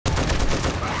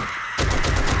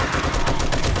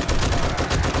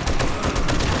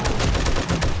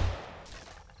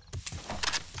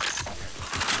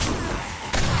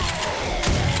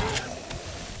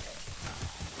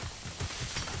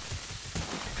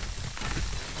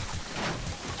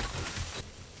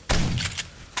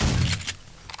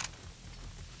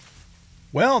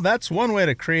Well, that's one way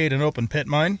to create an open pit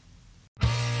mine.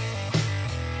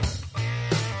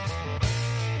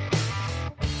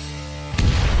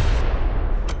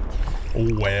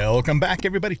 Welcome back,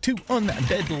 everybody, to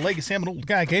Undead Legacy. I'm an old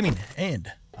guy gaming,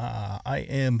 and I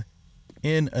am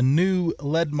in a new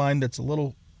lead mine that's a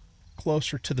little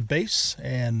closer to the base.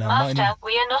 And Master,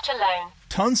 we are not alone.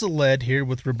 Tons of lead here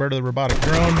with Roberta the robotic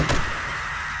drone,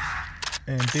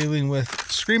 and dealing with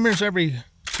screamers every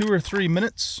 2 or 3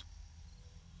 minutes.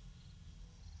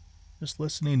 Just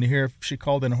listening to hear if she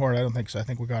called in a horde. I don't think so. I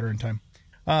think we got her in time.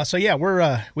 So yeah,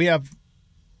 we have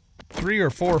 3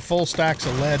 or 4 full stacks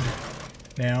of lead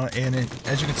now, and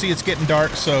as you can see, it's getting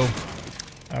dark, so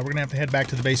we're gonna have to head back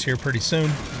to the base here pretty soon.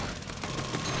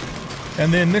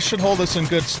 And then this should hold us in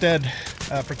good stead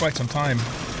for quite some time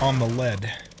on the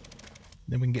lead.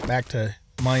 Then we can get back to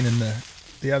mining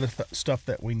the other stuff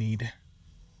that we need.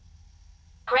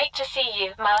 Great to see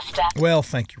you, Master. Well,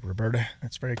 thank you, Roberta.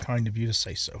 That's very kind of you to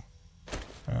say so.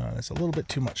 That's a little bit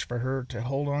too much for her to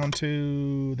hold on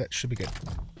to. That should be good.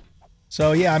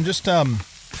 So yeah, I'm just I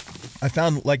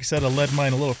found, like I said, a lead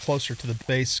mine a little closer to the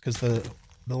base, because the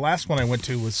last one I went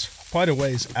to was quite a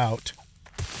ways out.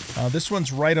 This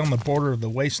one's right on the border of the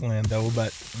wasteland, though,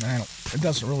 but it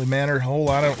doesn't really matter a whole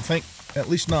lot, I don't think. At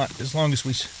least not as long as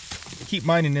we keep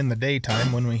mining in the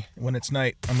daytime. When it's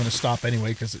night, I'm going to stop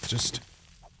anyway, because it just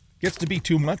gets to be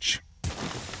too much.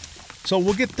 So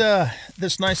we'll get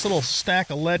this nice little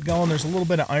stack of lead going. There's a little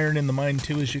bit of iron in the mine,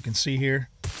 too, as you can see here.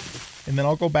 And then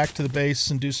I'll go back to the base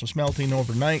and do some smelting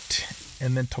overnight.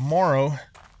 And then tomorrow,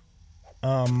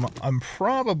 I'm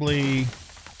probably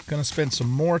going to spend some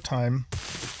more time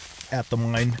at the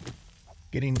mine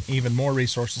getting even more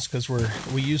resources, because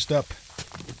we used up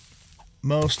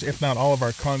most, if not all, of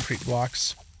our concrete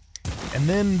blocks. And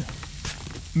then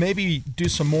maybe do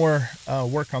some more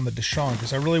work on the Deshawn,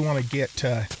 because I really want to get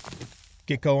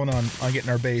going on getting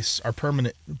our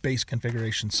permanent base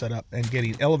configuration set up and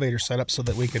getting elevators set up so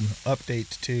that we can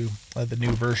update to the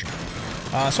new version.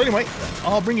 So anyway,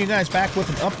 I'll bring you guys back with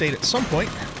an update at some point,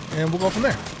 and we'll go from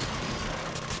there.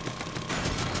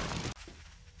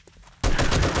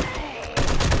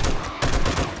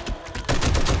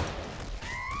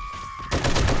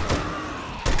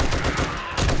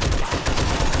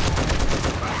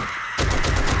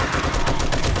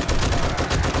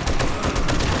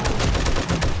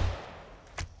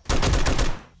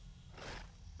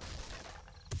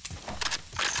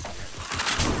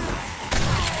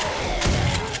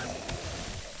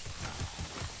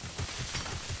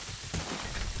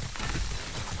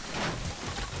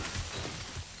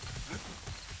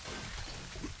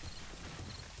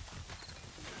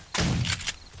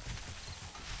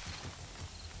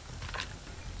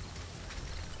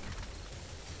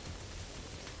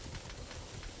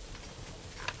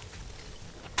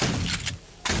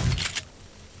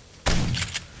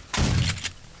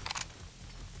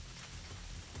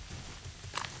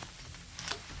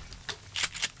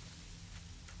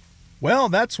 Well,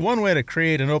 that's one way to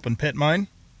create an open pit mine.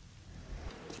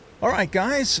 Alright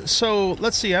guys, so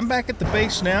let's see, I'm back at the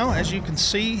base now. As you can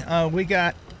see, we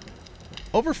got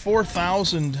over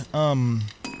 4,000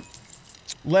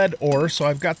 lead ore, so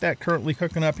I've got that currently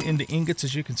cooking up into ingots,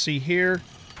 as you can see here.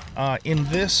 In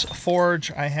this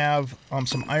forge, I have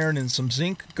some iron and some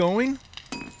zinc going.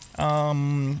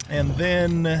 And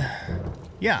then,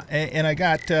 yeah, and I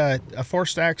got 4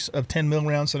 stacks of 10 mil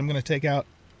rounds that I'm going to take out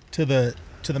to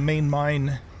the main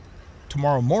mine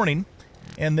tomorrow morning.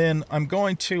 And then I'm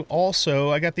going to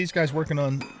also, I got these guys working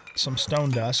on some stone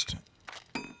dust.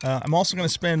 I'm also going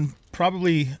to spend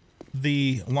probably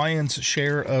the lion's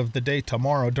share of the day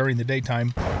tomorrow during the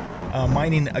daytime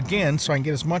mining again, so I can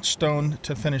get as much stone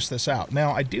to finish this out.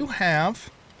 Now I do have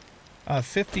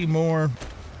 50 more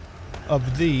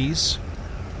of these,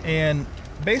 and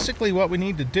basically what we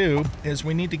need to do is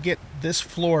we need to get this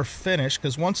floor finished,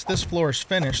 because once this floor is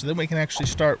finished, then we can actually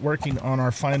start working on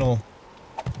our final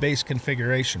base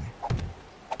configuration.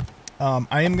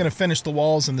 I am going to finish the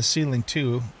walls and the ceiling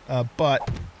too, but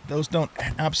those don't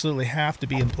absolutely have to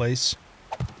be in place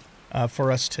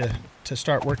for us to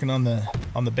start working on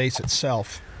the base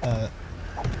itself.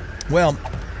 Well,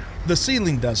 the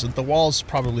ceiling doesn't. The walls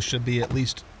probably should be at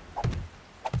least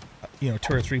 2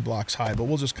 or 3 blocks high, but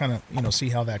we'll just kind of see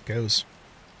how that goes.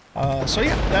 So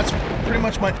yeah, that's pretty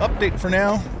much my update for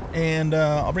now, and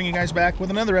I'll bring you guys back with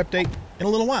another update in a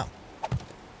little while.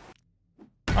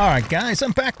 Alright guys,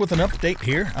 I'm back with an update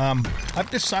here. I've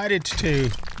decided to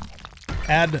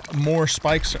add more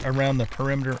spikes around the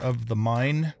perimeter of the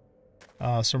mine.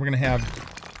 So we're going to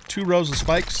have 2 rows of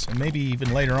spikes, and maybe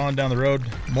even later on down the road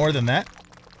more than that.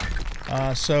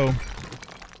 So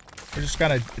We just got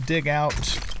to dig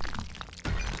out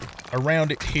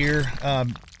around it here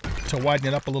to widen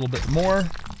it up a little bit more.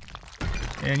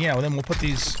 And yeah, well, then we'll put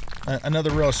these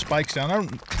another row of spikes down. I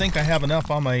don't think I have enough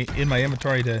on in my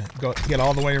inventory to get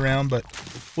all the way around, but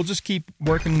we'll just keep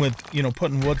working with, you know,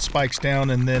 putting wood spikes down,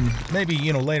 and then maybe,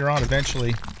 you know, later on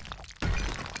eventually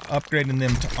upgrading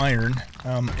them to iron.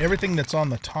 Everything that's on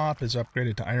the top is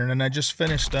upgraded to iron, and I just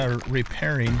finished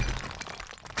repairing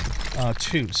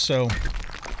too. So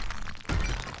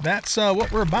that's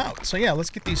what we're about. So yeah, let's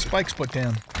get these spikes put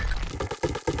down.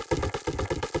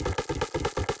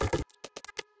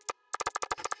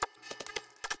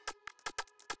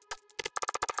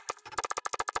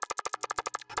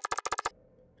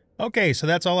 Okay, so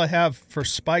that's all I have for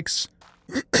spikes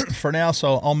for now,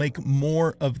 so I'll make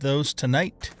more of those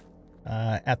tonight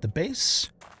at the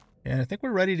base. And I think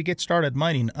we're ready to get started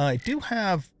mining. I do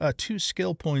have 2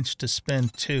 skill points to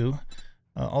spend too.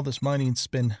 All this mining's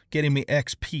been getting me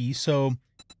XP, so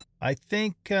I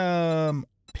think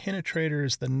Penetrator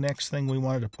is the next thing we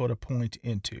wanted to put a point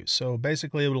into. So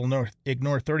basically it will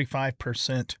ignore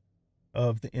 35%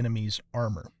 of the enemy's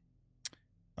armor.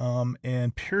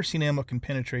 And piercing ammo can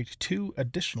penetrate 2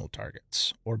 additional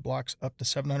targets or blocks up to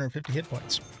 750 hit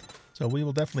points. So we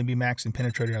will definitely be maxing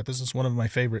Penetrator out. This is one of my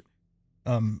favorite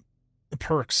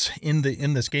perks in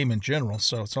this game in general,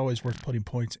 so it's always worth putting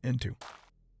points into.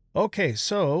 Okay,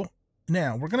 so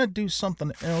now we're going to do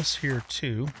something else here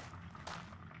too.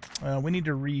 We need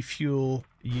to refuel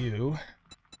you.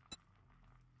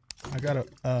 I got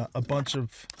a bunch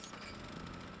of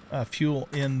fuel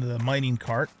in the mining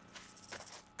cart.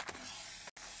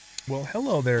 Well,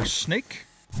 hello there, snake.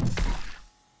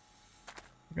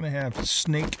 We're gonna have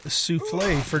snake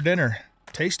souffle for dinner.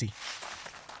 Tasty.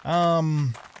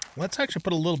 Let's actually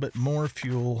put a little bit more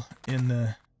fuel in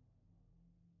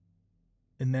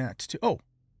that too. Oh,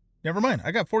 never mind.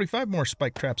 I got 45 more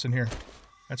spike traps in here.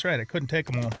 That's right. I couldn't take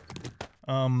them all.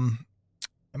 I'm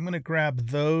gonna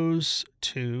grab those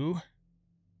 2.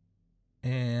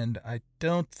 And I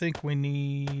don't think we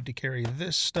need to carry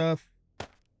this stuff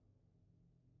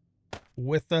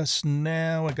with us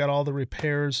now. I got all the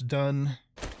repairs done.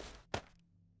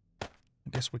 I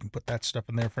guess we can put that stuff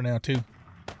in there for now too.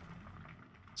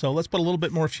 So let's put a little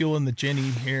bit more fuel in the Jenny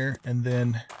here, and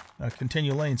then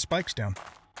continue laying spikes down.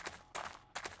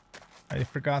 I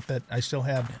forgot that I still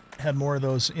had more of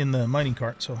those in the mining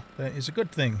cart, so that is a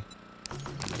good thing.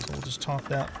 So we'll just top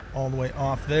that all the way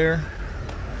off there.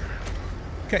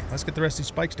 Okay, let's get the rest of these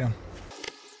spikes down.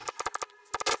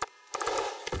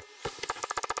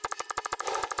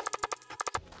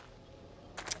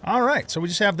 All right, so we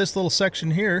just have this little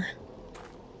section here,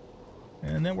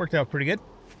 and that worked out pretty good.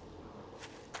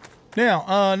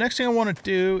 Now, next thing I want to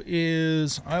do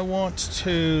is I want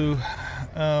to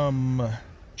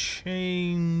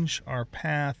change our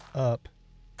path up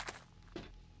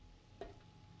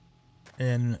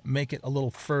and make it a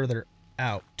little further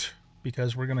out,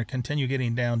 because we're going to continue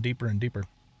getting down deeper and deeper.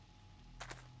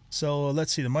 So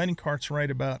let's see, the mining cart's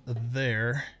right about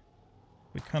there.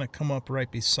 We kind of come up right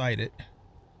beside it.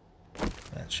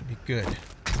 That should be good.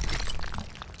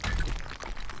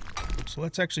 So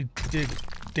let's actually dig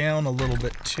down a little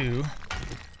bit too.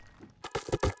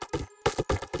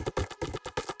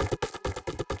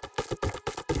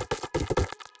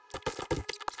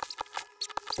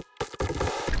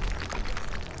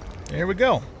 There we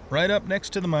go. Right up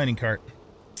next to the mining cart.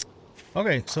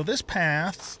 Okay, so this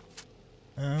path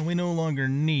we no longer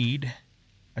need.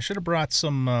 I should have brought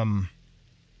some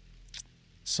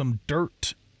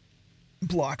dirt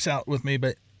blocks out with me,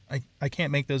 but I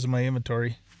can't make those in my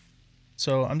inventory.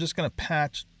 So I'm just going to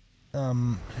patch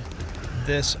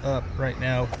this up right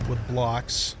now with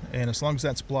blocks, and as long as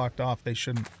that's blocked off, they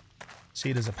shouldn't see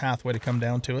it as a pathway to come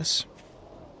down to us.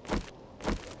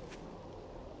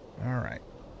 Alright,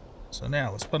 so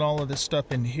now let's put all of this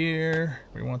stuff in here.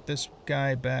 We want this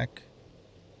guy back.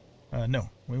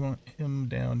 No, we want him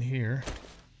down here.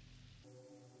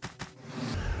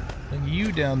 Then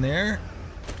you down there.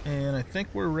 And I think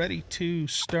we're ready to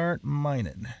start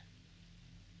mining.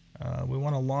 We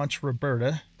want to launch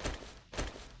Roberta.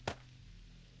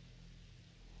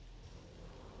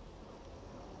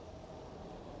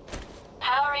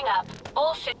 Powering up.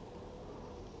 All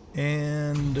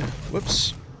and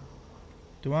whoops.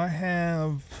 Do I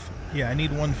have... Yeah, I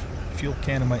need 1 fuel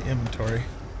can in my inventory.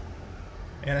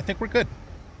 And I think we're good.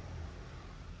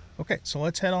 Okay, so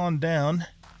let's head on down.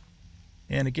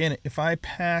 And again, if I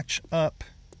patch up...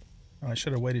 Oh, I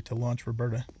should have waited to launch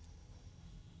Roberta.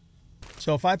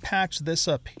 So if I patch this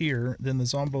up here, then the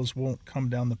zombos won't come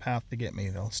down the path to get me.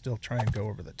 They'll still try and go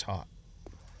over the top.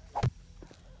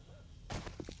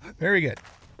 Very good.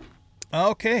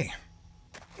 Okay.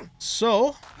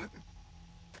 So,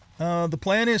 the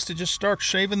plan is to just start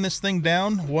shaving this thing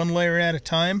down one layer at a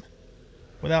time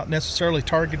without necessarily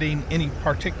targeting any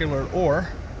particular ore.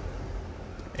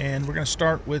 And we're going to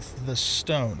start with the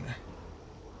stone.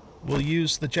 We'll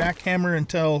use the jackhammer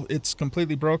until it's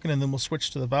completely broken, and then we'll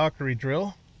switch to the Valkyrie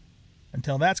drill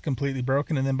until that's completely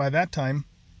broken, and then by that time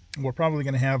we're probably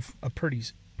going to have a pretty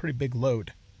big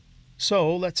load.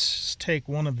 So let's take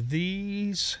one of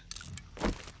these,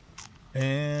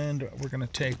 and we're going to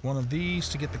take one of these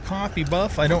to get the coffee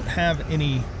buff. I don't have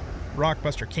any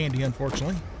Rockbuster candy,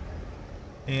 unfortunately.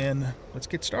 And let's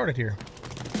get started here.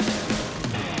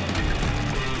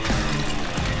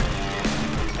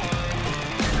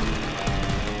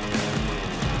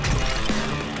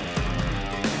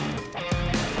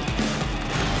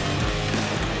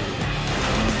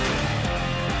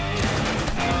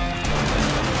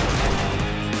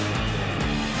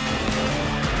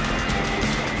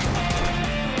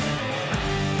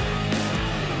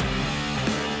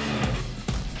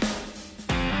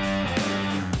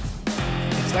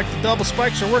 Looks like the double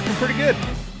spikes are working pretty good.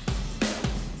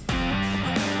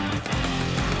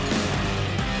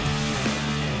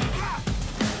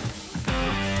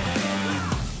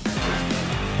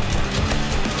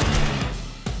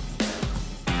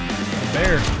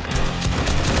 There.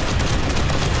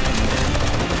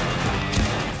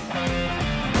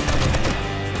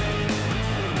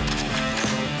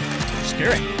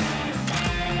 Scary.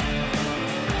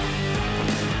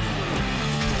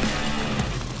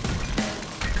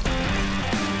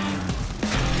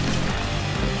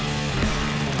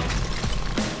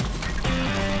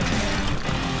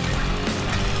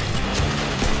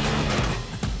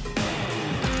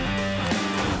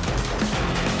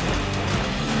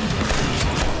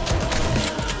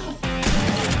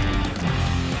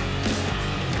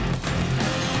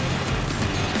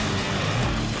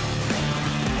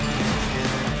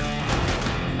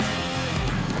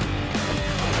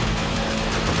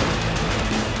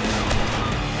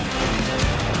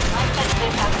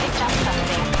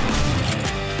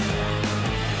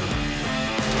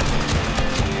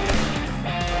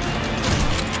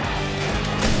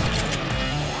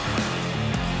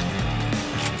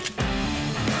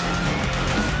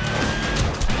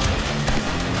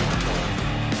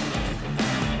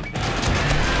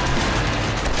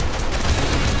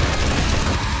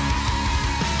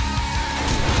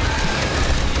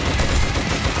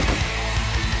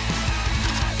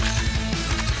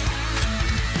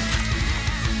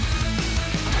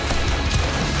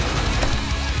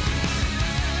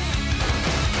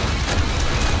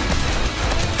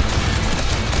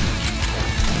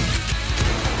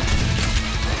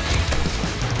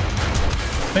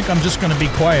 I think I'm just going to be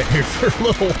quiet here for a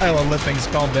little while and let things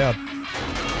calm down.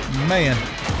 Man.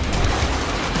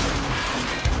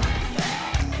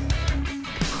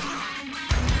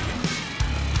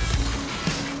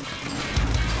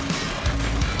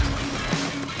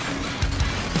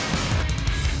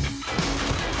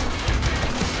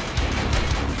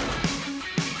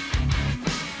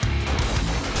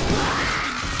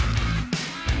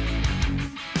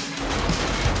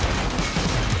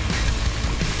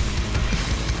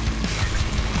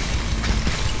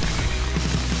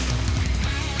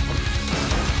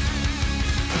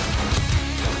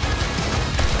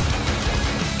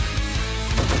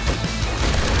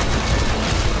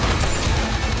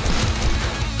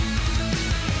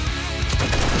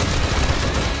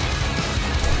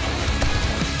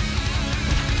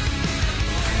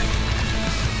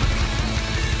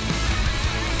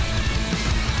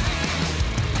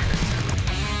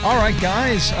 Alright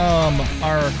guys,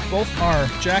 both our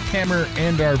jackhammer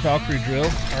and our Valkyrie drill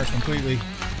are completely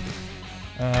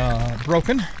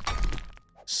broken.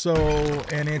 So,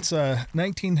 and it's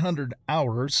 1900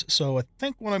 hours, so I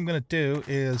think what I'm going to do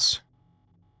is,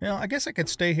 you know, I guess I could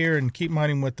stay here and keep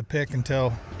mining with the pick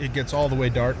until it gets all the way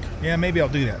dark. Yeah, maybe I'll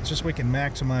do that, just so we can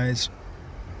maximize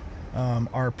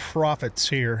our profits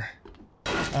here.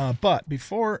 But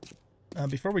before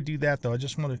we do that though, I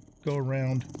just want to go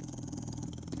around.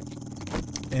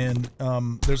 And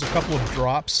there's a couple of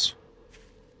drops.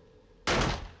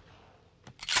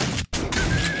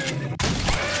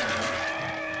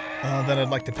 That I'd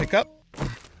like to pick up.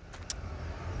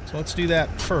 So let's do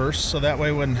that first, so that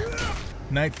way when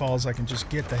night falls I can just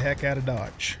get the heck out of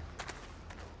Dodge.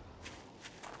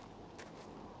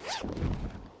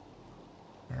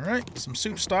 Alright, some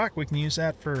soup stock. We can use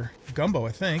that for gumbo,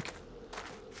 I think.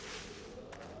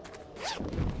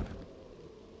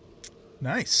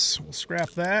 Nice. We'll scrap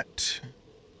that.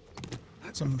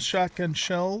 Some shotgun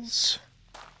shells.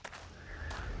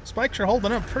 Spikes are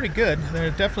holding up pretty good.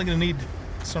 They're definitely going to need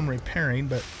some repairing,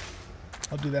 but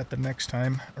I'll do that the next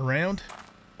time around.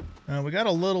 We got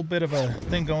a little bit of a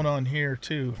thing going on here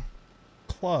too.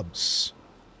 Clubs.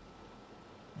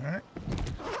 Alright.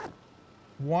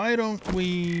 Why don't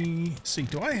we see,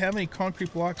 do I have any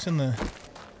concrete blocks in the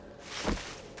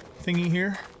thingy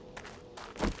here?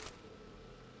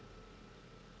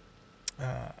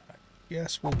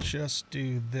 Guess we'll just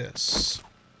do this.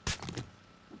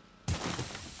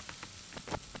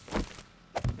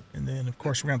 And then, of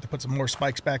course, we're going to have to put some more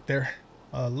spikes back there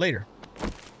later.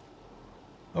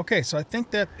 Okay, so I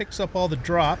think that picks up all the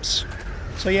drops.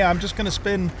 So yeah, I'm just going to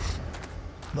spend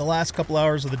the last couple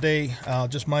hours of the day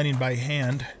just mining by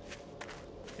hand.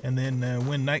 And then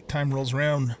when nighttime rolls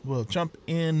around, we'll jump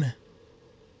in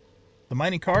the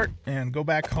mining cart and go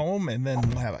back home, and then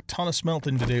we'll have a ton of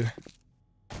smelting to do.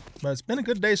 But it's been a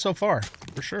good day so far,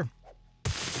 for sure.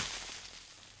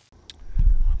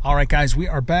 All right, guys, we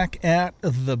are back at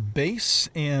the base,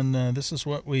 and this is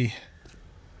what we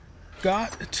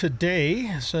got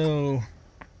today. So,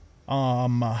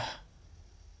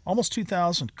 almost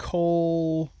 2,000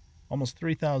 coal, almost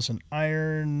 3,000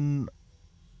 iron,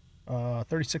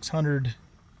 3,600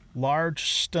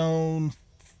 large stone,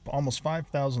 almost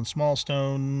 5,000 small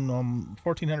stone,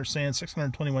 1,400 sand,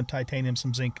 621 titanium,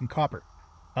 some zinc, and copper.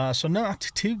 So not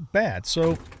too bad.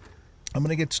 So I'm going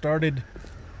to get started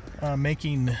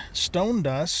making stone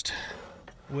dust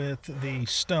with the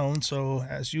stone. So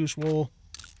as usual,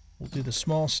 we'll do the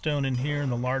small stone in here and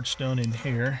the large stone in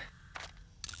here.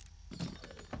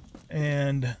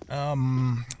 And I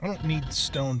don't need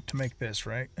stone to make this,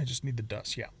 right? I just need the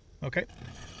dust. Yeah. Okay.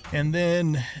 And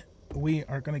then we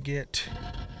are going to get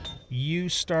you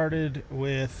started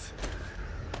with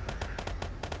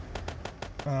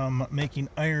making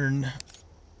iron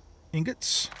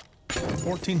ingots.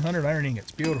 1,400 iron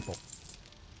ingots. Beautiful.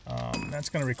 That's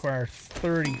going to require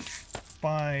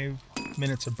 35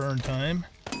 minutes of burn time.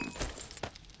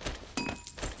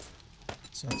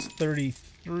 So that's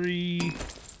 33,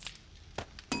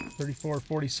 34,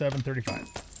 47, 35.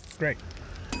 Great.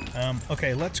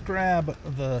 Okay, let's grab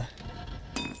the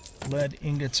lead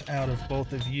ingots out of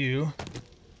both of you.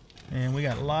 And we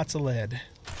got lots of lead.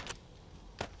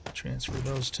 Transfer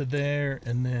those to there,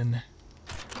 and then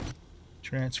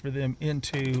transfer them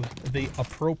into the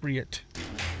appropriate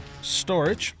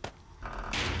storage.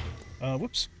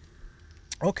 Whoops.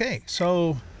 Okay,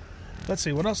 so let's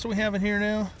see, what else do we have in here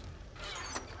now?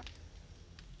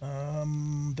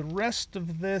 The rest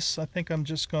of this, I think I'm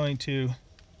just going to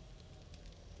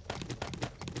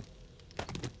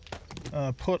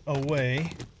put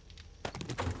away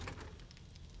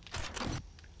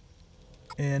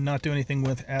and not do anything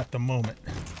with at the moment,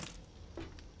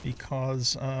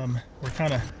 because we're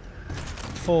kind of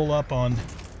full up on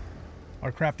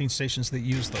our crafting stations that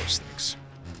use those things.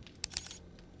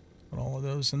 Put all of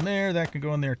those in there. That can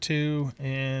go in there too,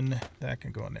 and that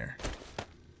can go in there.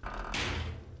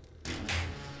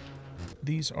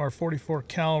 These are 44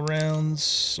 cal rounds,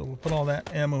 so we'll put all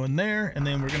that ammo in there, and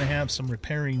then we're going to have some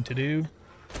repairing to do.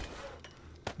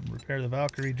 Repair the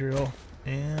Valkyrie drill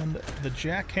and the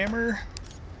jackhammer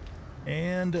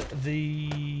and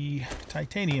the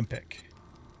titanium pick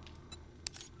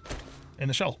and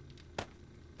the shell.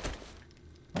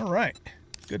 All right,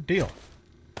 good deal.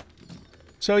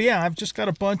 So yeah, I've just got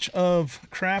a bunch of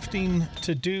crafting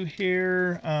to do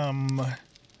here. I'd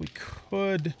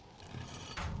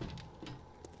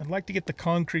like to get the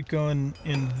concrete going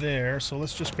in there, so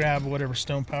let's just grab whatever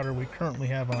stone powder we currently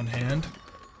have on hand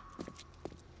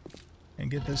and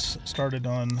get this started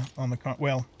on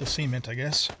the cement, I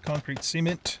guess. Concrete,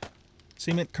 cement,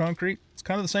 concrete. It's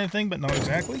kind of the same thing, but not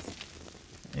exactly.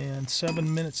 And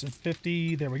 7 minutes and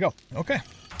 50. There we go. Okay.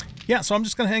 Yeah, so I'm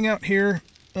just going to hang out here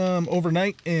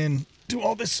overnight and do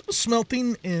all this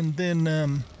smelting, and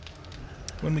then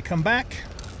when we come back,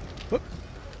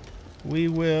 we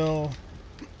will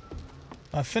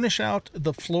finish out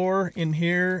the floor in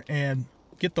here and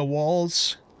get the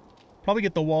walls, probably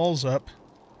get the walls up,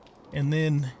 and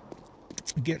then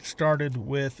get started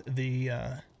with the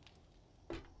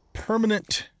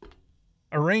permanent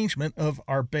arrangement of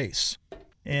our base.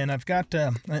 And I've got,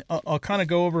 I'll kind of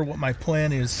go over what my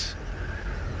plan is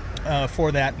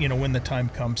for that, when the time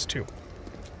comes too.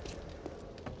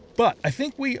 But I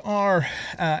think we are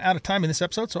out of time in this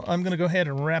episode, so I'm going to go ahead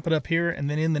and wrap it up here, and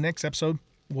then in the next episode,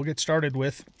 we'll get started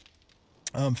with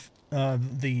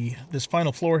this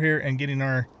final floor here and getting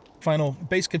our final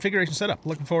base configuration set up.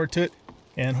 Looking forward to it,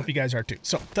 and hope you guys are too.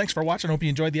 So thanks for watching. Hope you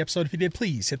enjoyed the episode. If you did,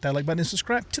 please hit that like button and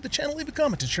subscribe to the channel. Leave a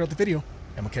comment and share out the video,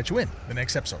 and we'll catch you in the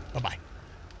next episode. Bye-bye.